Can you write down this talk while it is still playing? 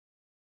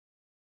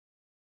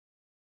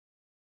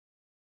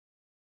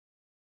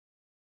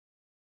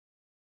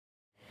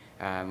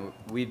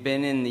We've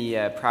been in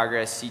the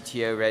Progress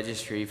CTO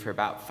registry for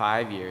about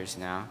 5 years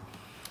now.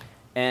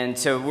 And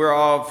so we're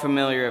all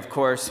familiar, of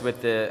course,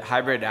 with the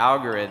hybrid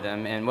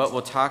algorithm. And what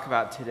we'll talk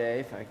about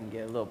today, if I can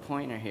get a little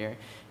pointer here,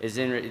 is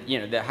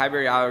the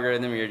hybrid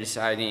algorithm. You're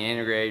deciding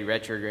integrate,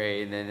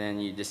 retrograde, and then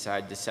you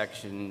decide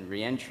dissection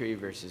reentry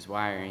versus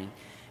wiring.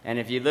 And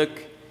if you look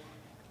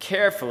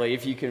carefully,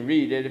 if you can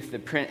read it, if the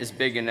print is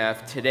big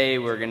enough, today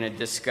we're going to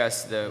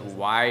discuss the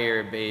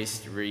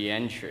wire-based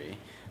reentry.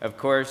 Of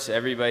course,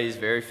 everybody's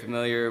very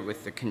familiar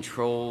with the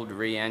controlled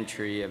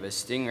reentry of a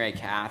Stingray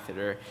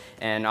catheter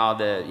and all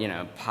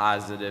the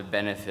positive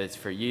benefits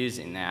for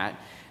using that.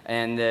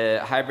 And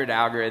the hybrid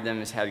algorithm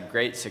has had a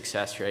great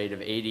success rate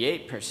of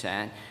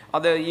 88%,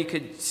 although you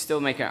could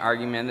still make an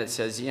argument that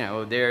says,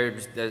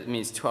 that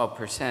means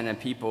 12% of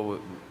people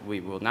we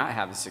will not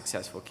have a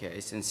successful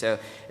case. And so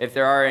if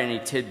there are any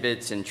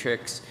tidbits and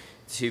tricks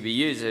to be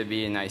used, it would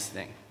be a nice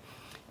thing.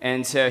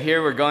 And so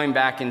here we're going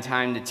back in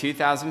time to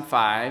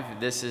 2005.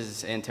 This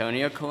is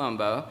Antonio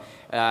Colombo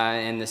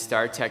and the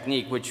STAR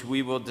technique, which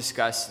we will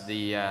discuss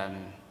the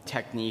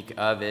technique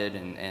of it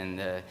and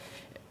the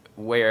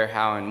where,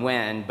 how, and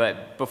when.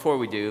 But before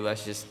we do,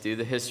 let's just do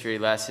the history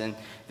lesson.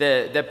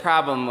 The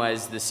problem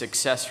was the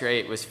success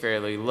rate was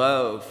fairly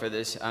low for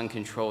this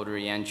uncontrolled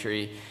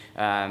reentry.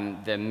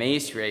 The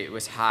MACE rate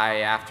was high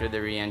after the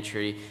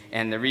reentry,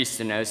 and the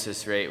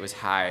restenosis rate was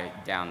high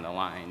down the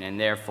line. And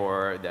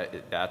therefore,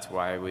 that's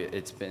why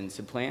it's been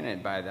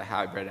supplanted by the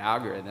hybrid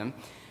algorithm.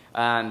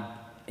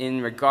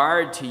 In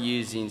regard to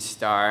using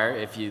STAR,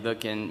 if you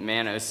look in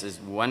Manos's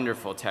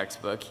wonderful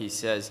textbook, he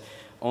says,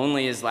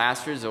 only as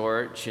last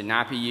resort, should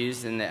not be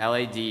used in the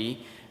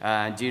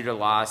LAD due to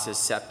loss of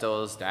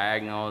septals,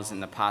 diagonals,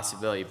 and the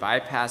possibility of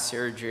bypass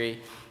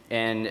surgery.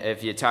 And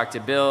if you talk to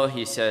Bill,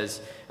 he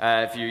says,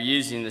 if you're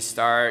using the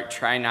STAR,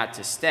 try not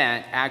to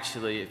stent.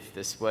 Actually, if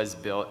this was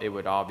built, it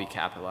would all be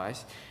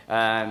capitalized.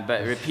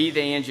 But repeat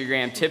the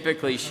angiogram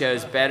typically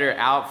shows better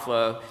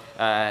outflow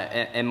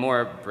and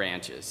more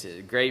branches.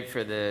 Great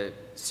for the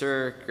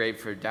CIRC, great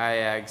for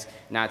diags,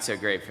 not so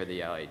great for the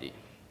LAD.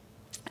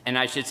 And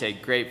I should say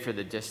great for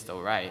the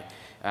distal right,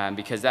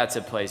 because that's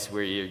a place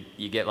where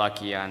you get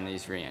lucky on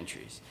these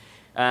reentries.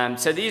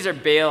 So these are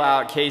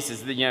bailout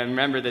cases.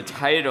 Remember the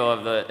title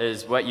of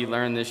is what you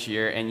learned this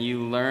year, and you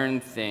learn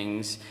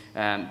things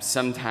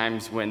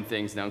sometimes when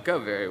things don't go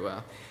very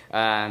well.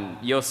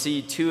 You'll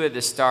see 2 of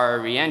the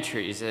STAR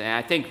reentries, and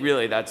I think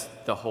really that's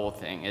the whole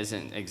thing.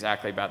 Isn't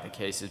exactly about the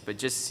cases, but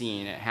just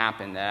seeing it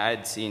happen. That I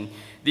had seen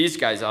these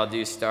guys all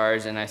do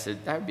STARs, and I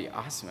said that would be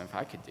awesome if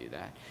I could do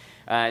that.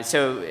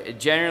 So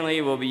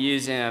generally we'll be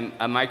using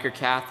a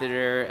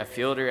microcatheter, a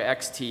Fielder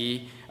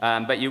XT,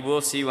 but you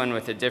will see one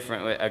with a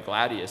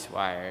Gladius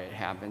wire, it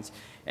happens.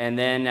 And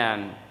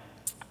then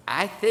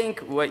I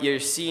think what you're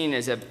seeing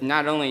is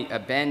not only a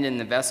bend in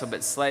the vessel,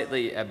 but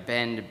slightly a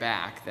bend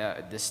back.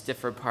 The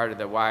stiffer part of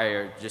the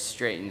wire just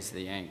straightens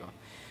the angle.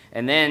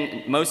 And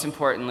then most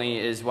importantly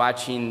is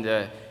watching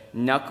the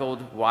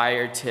knuckled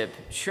wire tip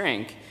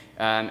shrink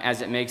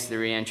as it makes the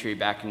reentry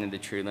back into the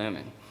true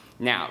lumen.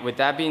 Now, with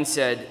that being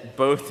said,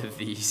 both of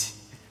these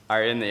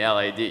are in the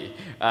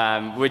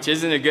LAD, which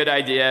isn't a good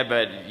idea,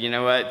 but you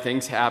know what?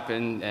 Things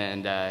happen,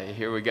 and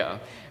here we go.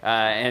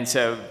 And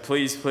so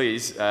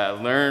please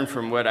learn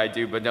from what I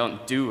do, but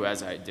don't do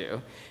as I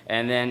do.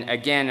 And then,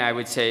 again, I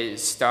would say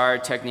STAR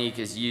technique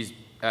is used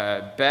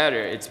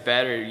better. It's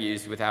better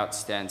used without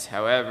stents.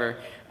 However,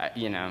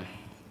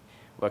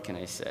 what can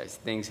I say?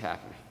 Things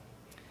happen.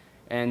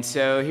 And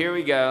so here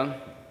we go.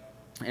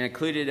 An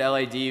occluded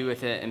LAD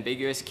with an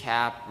ambiguous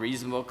cap,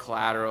 reasonable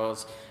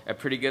collaterals, a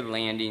pretty good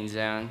landing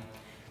zone.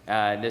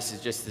 This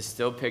is just the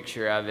still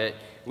picture of it.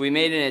 We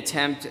made an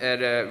attempt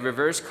at a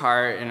reverse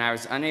cart, and I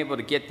was unable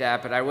to get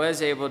that, but I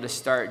was able to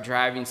start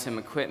driving some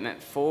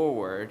equipment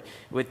forward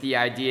with the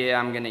idea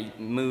I'm going to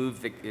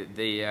move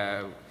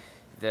the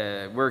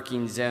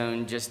working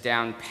zone just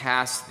down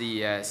past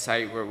the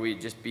site where we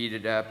just beat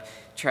it up,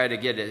 try to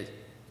get a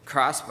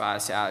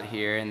crossboss out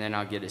here, and then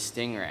I'll get a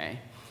Stingray.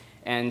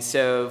 And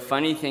so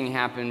funny thing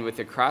happened with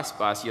the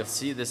crossboss. You'll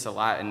see this a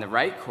lot in the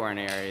right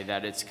coronary,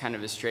 that it's kind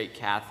of a straight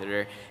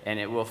catheter and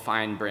it will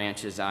find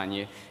branches on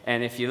you.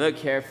 And if you look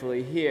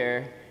carefully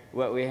here,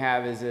 what we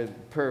have is a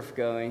perf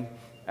going.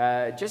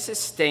 Just a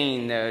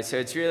stain though, so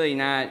it's really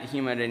not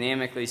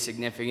hemodynamically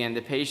significant.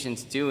 The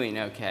patient's doing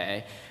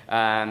okay.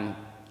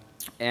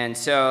 And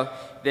so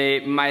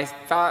my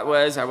thought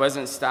was I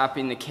wasn't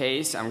stopping the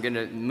case. I'm going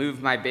to move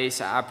my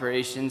base of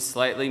operations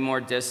slightly more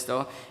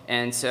distal.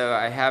 And so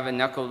I have a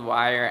knuckled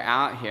wire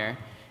out here.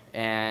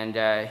 And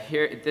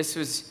this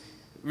was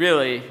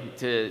really,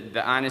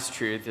 the honest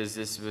truth is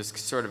this was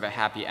sort of a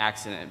happy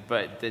accident.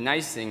 But the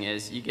nice thing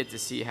is you get to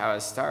see how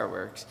a STAR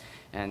works.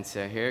 And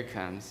so here it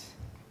comes.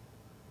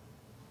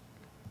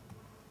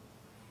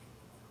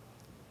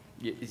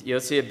 You'll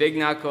see a big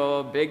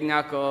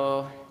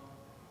knuckle,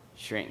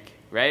 shrink,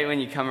 right when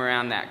you come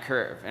around that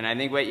curve. And I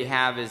think what you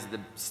have is the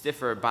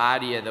stiffer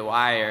body of the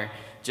wire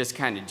just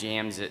kind of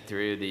jams it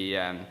through the,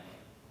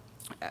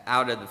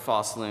 out of the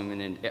false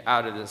lumen and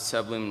out of the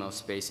subluminal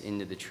space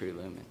into the true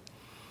lumen.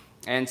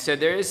 And so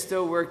there is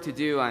still work to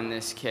do on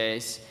this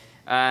case.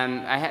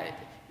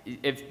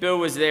 If Bill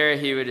was there,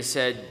 he would have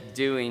said,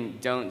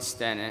 don't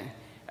stent it.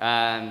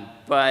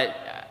 But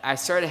I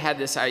sort of had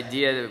this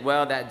idea that,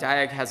 well, that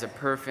diag has a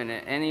perf in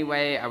it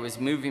anyway. I was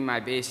moving my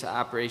base of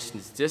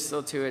operations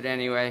distal to it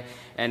anyway,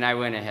 and I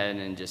went ahead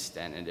and just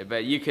stented it.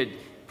 But you could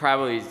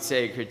probably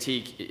say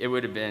critique, it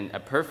would have been a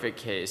perfect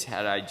case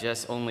had I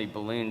just only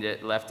ballooned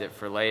it, left it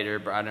for later,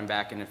 brought him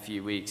back in a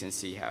few weeks and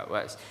see how it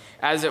was.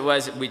 As it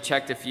was, we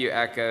checked a few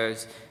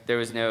echoes. There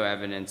was no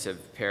evidence of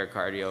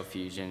pericardial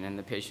effusion, and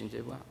the patient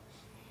did well.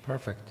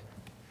 Perfect.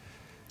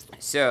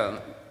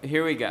 So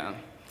here we go.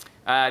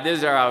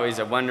 These are always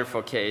a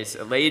wonderful case.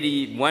 A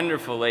lady,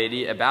 wonderful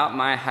lady, about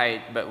my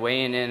height, but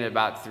weighing in at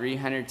about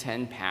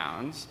 310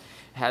 pounds,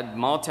 had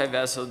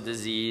multi-vessel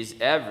disease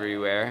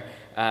everywhere.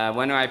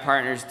 One of my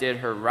partners did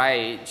her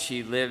right.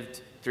 She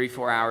lived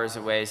 3-4 hours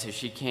away, so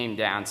she came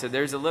down. So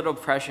there's a little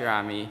pressure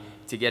on me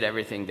to get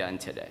everything done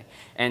today.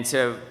 And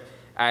so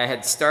I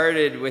had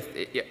started with,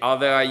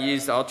 although I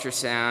used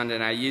ultrasound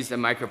and I used a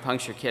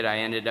micropuncture kit, I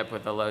ended up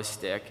with a low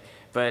stick.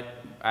 But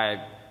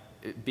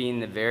being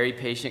the very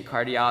patient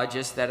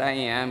cardiologist that I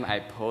am, I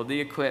pulled the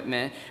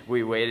equipment,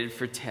 we waited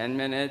for 10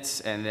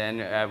 minutes, and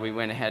then we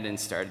went ahead and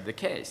started the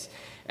case.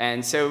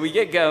 And so we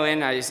get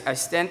going, I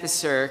stent the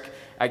circ,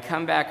 I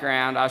come back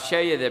around, I'll show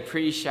you the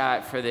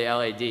pre-shot for the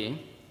LAD.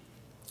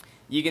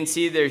 You can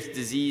see there's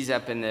disease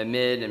up in the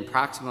mid and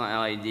proximal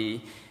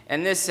LAD.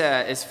 And this,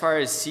 as far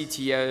as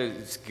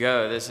CTOs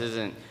go, this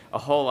isn't a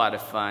whole lot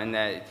of fun.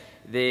 That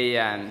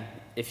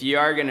if you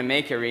are going to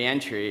make a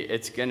reentry,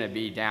 it's going to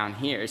be down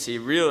here. So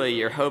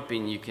you're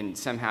hoping you can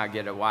somehow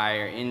get a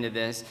wire into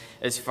this.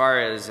 As far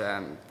as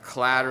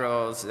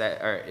collaterals,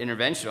 that are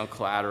interventional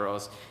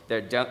collaterals,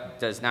 there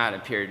does not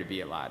appear to be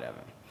a lot of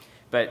them.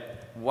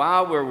 But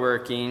while we're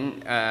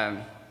working,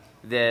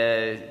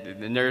 the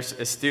nurse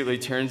astutely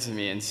turns to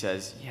me and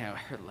says, you know,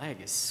 her leg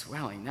is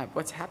swelling up.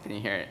 What's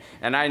happening here?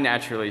 And I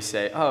naturally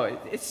say, oh,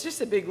 it's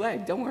just a big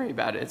leg. Don't worry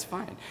about it. It's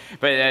fine.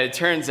 But it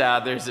turns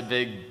out there's a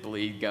big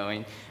bleed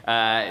going.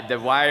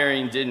 The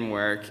wiring didn't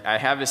work. I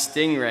have a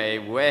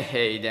Stingray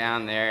way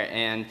down there,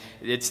 and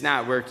it's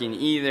not working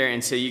either.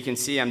 And so you can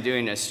see I'm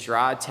doing a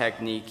straw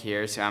technique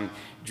here. So I'm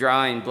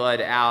drawing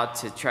blood out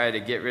to try to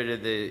get rid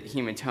of the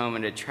hematoma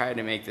to try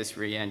to make this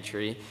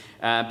reentry.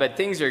 But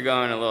things are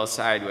going a little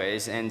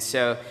sideways, and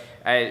so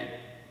I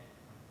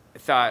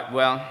thought,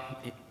 well,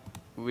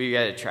 we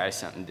got to try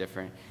something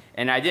different.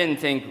 And I didn't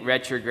think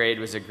retrograde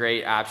was a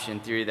great option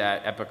through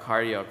that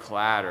epicardial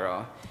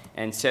collateral.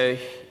 And so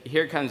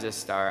here comes a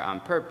star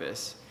on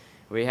purpose.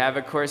 We have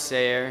a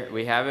Corsair,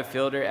 we have a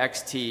Fielder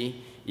XT.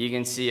 You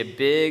can see a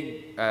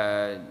big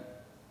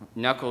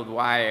knuckled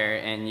wire,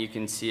 and you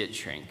can see it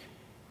shrink.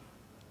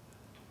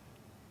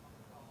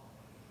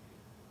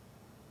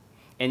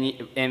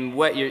 And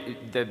what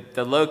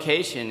the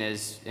location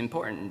is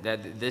important,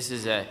 that this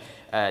is a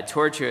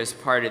tortuous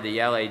part of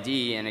the LAD,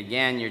 and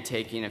again, you're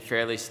taking a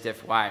fairly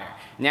stiff wire.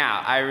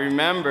 Now, I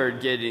remember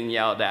getting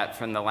yelled at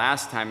from the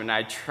last time, and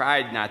I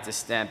tried not to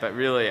stent, but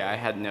really I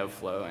had no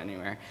flow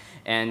anywhere.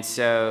 And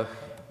so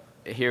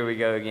here we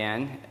go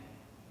again.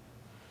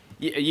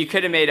 You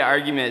could have made an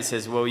argument that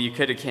says, well, you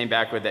could have came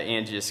back with the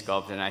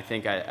angiosculpt, and I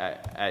think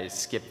I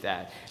skipped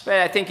that. But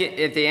I think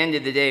at the end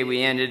of the day,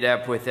 we ended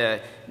up with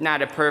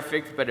not a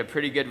perfect, but a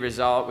pretty good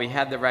result. We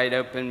had the right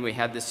open, we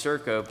had the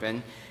circ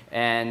open,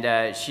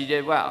 and she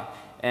did well.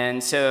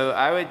 And so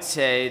I would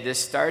say the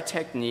STAR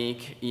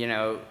technique, you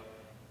know,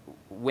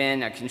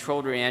 when a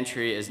controlled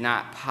reentry is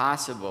not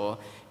possible,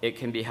 it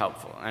can be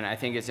helpful. And I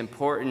think it's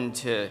important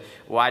to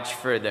watch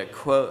for the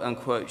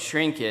quote-unquote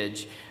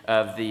shrinkage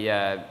of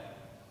the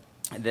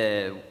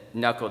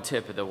knuckle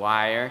tip of the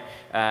wire.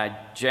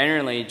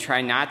 Generally,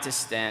 try not to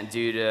stent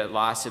due to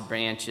loss of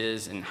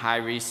branches and high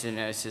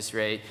restenosis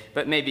rate,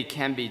 but maybe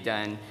can be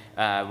done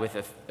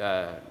with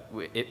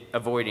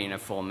avoiding a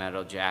full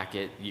metal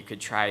jacket. You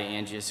could try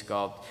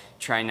angiosculpt,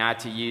 try not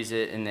to use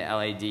it in the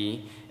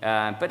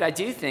LAD. But I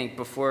do think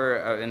before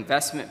an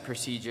investment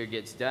procedure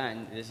gets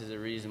done, this is a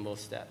reasonable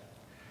step.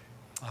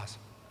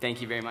 Awesome.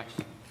 Thank you very much.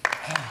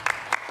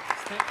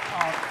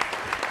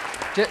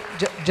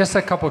 Just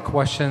a couple of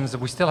questions.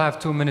 We still have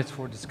 2 minutes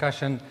for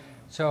discussion.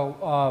 So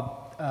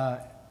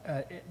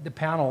the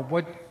panel,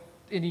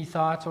 any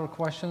thoughts or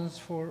questions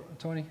for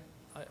Tony?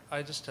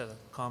 I just had a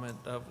comment.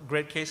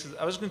 Great cases.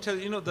 I was going to tell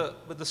you,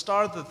 with the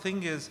STAR, the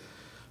thing is,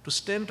 to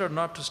stent or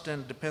not to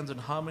stent depends on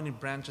how many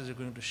branches you're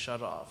going to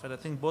shut off. And I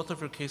think both of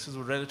your cases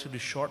were relatively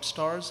short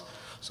stars.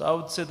 So I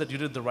would say that you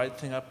did the right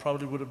thing. I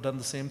probably would have done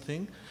the same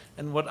thing.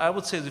 And what I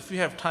would say is if you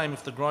have time,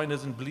 if the groin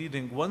isn't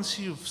bleeding, once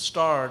you've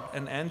starred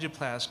an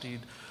angioplasty,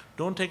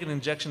 don't take an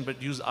injection, but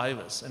use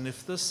IVUS. And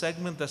if this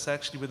segment that's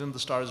actually within the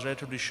STAR is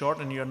relatively short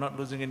and you're not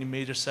losing any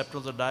major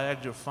septals or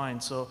diags, you're fine.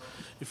 So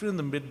if you're in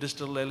the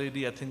mid-distal LAD,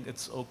 I think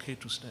it's okay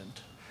to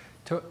stent.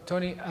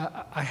 Tony,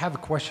 I have a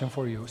question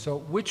for you. So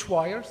which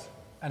wires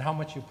and how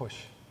much you push?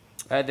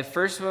 The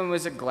first one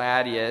was a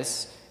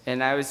Gladius,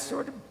 and I was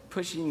sort of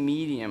pushing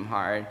medium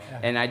hard,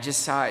 and I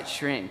just saw it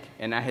shrink.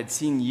 And I had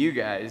seen you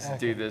guys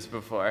do this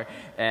before,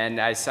 and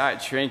I saw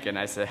it shrink, and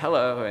I said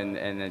hello,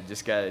 and I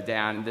just got it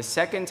down. The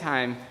second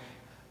time,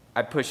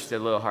 I pushed a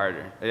little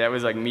harder. That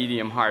was like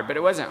medium hard, but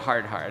it wasn't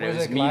hard. It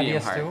was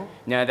medium hard. Too?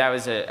 No, that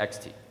was a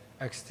XT.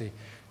 XT.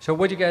 So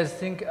what do you guys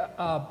think?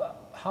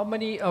 How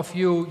many of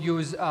you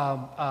use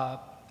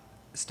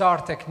STAR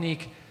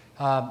technique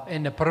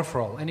in the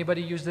peripheral?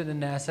 Anybody used it in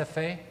the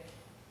SFA?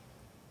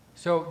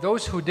 So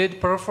those who did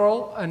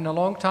peripheral in a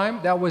long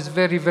time, that was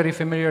very, very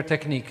familiar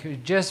technique. You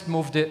just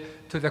moved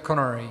it to the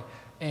coronary.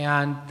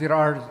 And there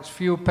are a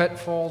few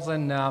pitfalls.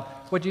 And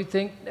what do you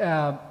think,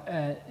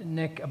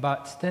 Nick,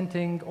 about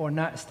stenting or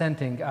not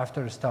stenting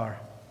after a STAR?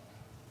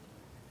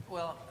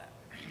 Well,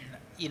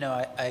 you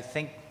know, I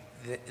think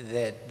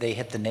that they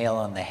hit the nail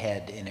on the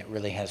head, and it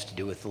really has to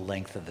do with the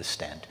length of the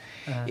stent.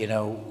 You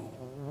know,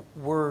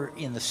 we're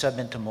in the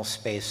subintimal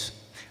space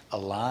a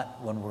lot.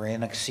 When we're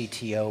in a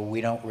CTO, we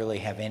don't really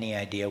have any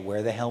idea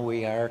where the hell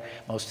we are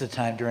most of the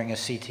time during a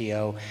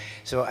CTO.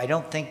 So I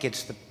don't think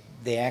it's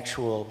the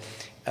actual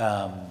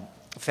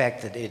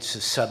fact that it's a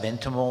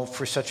subintimal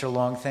for such a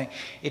long thing.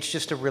 It's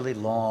just a really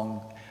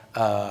long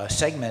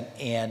segment,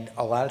 and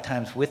a lot of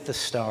times with the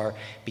STAR,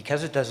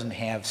 because it doesn't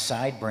have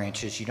side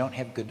branches, you don't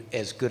have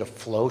as good a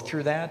flow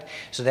through that,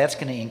 so that's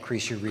going to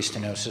increase your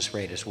restenosis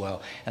rate as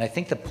well. And I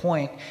think the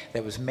point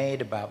that was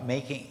made about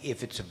making,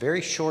 if it's a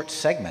very short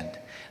segment,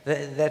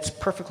 that's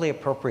perfectly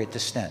appropriate to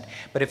stent.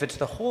 But if it's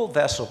the whole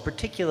vessel,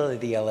 particularly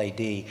the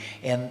LAD,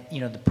 and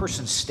you know the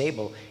person's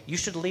stable, you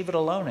should leave it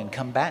alone and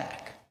come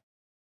back.